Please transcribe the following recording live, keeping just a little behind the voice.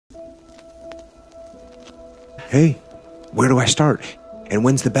Hey, where do I start? And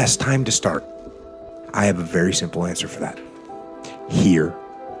when's the best time to start? I have a very simple answer for that. Here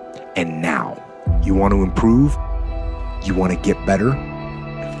and now. You want to improve? You want to get better?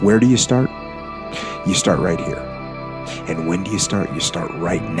 Where do you start? You start right here. And when do you start? You start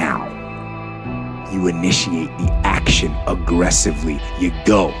right now. You initiate the action aggressively. You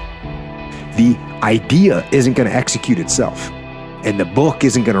go. The idea isn't going to execute itself. And the book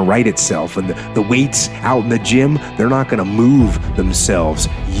isn't going to write itself. And the weights out in the gym, they're not going to move themselves.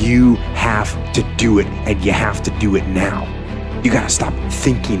 You have to do it, and you have to do it now. You got to stop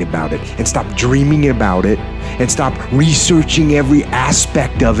thinking about it and stop dreaming about it and stop researching every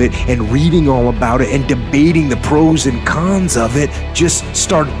aspect of it and reading all about it and debating the pros and cons of it. Just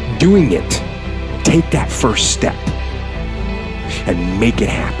start doing it. Take that first step and make it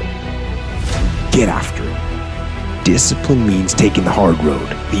happen. Get after it. Discipline means taking the hard road,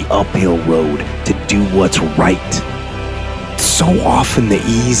 the uphill road, to do what's right. So often the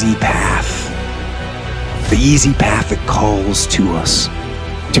easy path that calls to us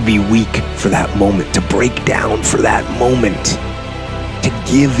to be weak for that moment, to break down for that moment, to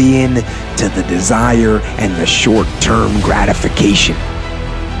give in to the desire and the short-term gratification.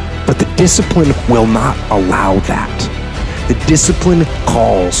 But the discipline will not allow that. The discipline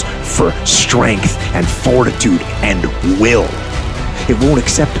calls for strength and fortitude and will. It won't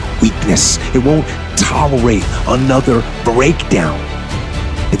accept weakness. It won't tolerate another breakdown.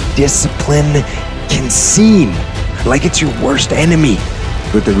 The discipline can seem like it's your worst enemy,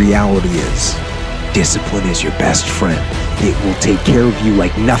 but the reality is, discipline is your best friend. It will take care of you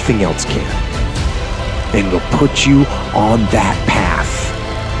like nothing else can. And it'll put you on that path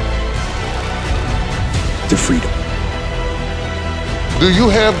to freedom. Do you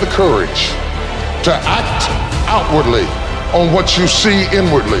have the courage to act outwardly on what you see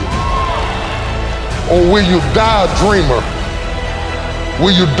inwardly? Or will you die a dreamer?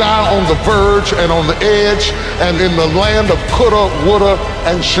 Will you die on the verge and on the edge and in the land of coulda, woulda,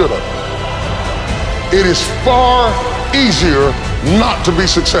 and shoulda? It is far easier not to be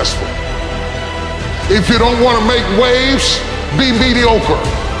successful. If you don't want to make waves, be mediocre.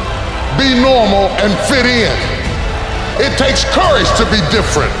 Be normal and fit in. It takes courage to be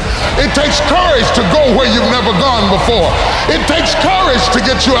different. It takes courage to go where you've never gone before. It takes courage to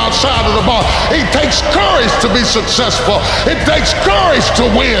get you outside of the box. It takes courage to be successful. It takes courage to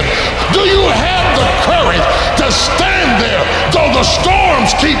win. Do you have the courage to stand there though the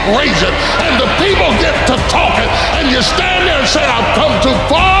storms keep raging and the people get to talking and you stand there and say, I've come too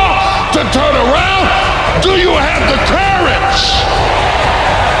far to turn around? Do you have the courage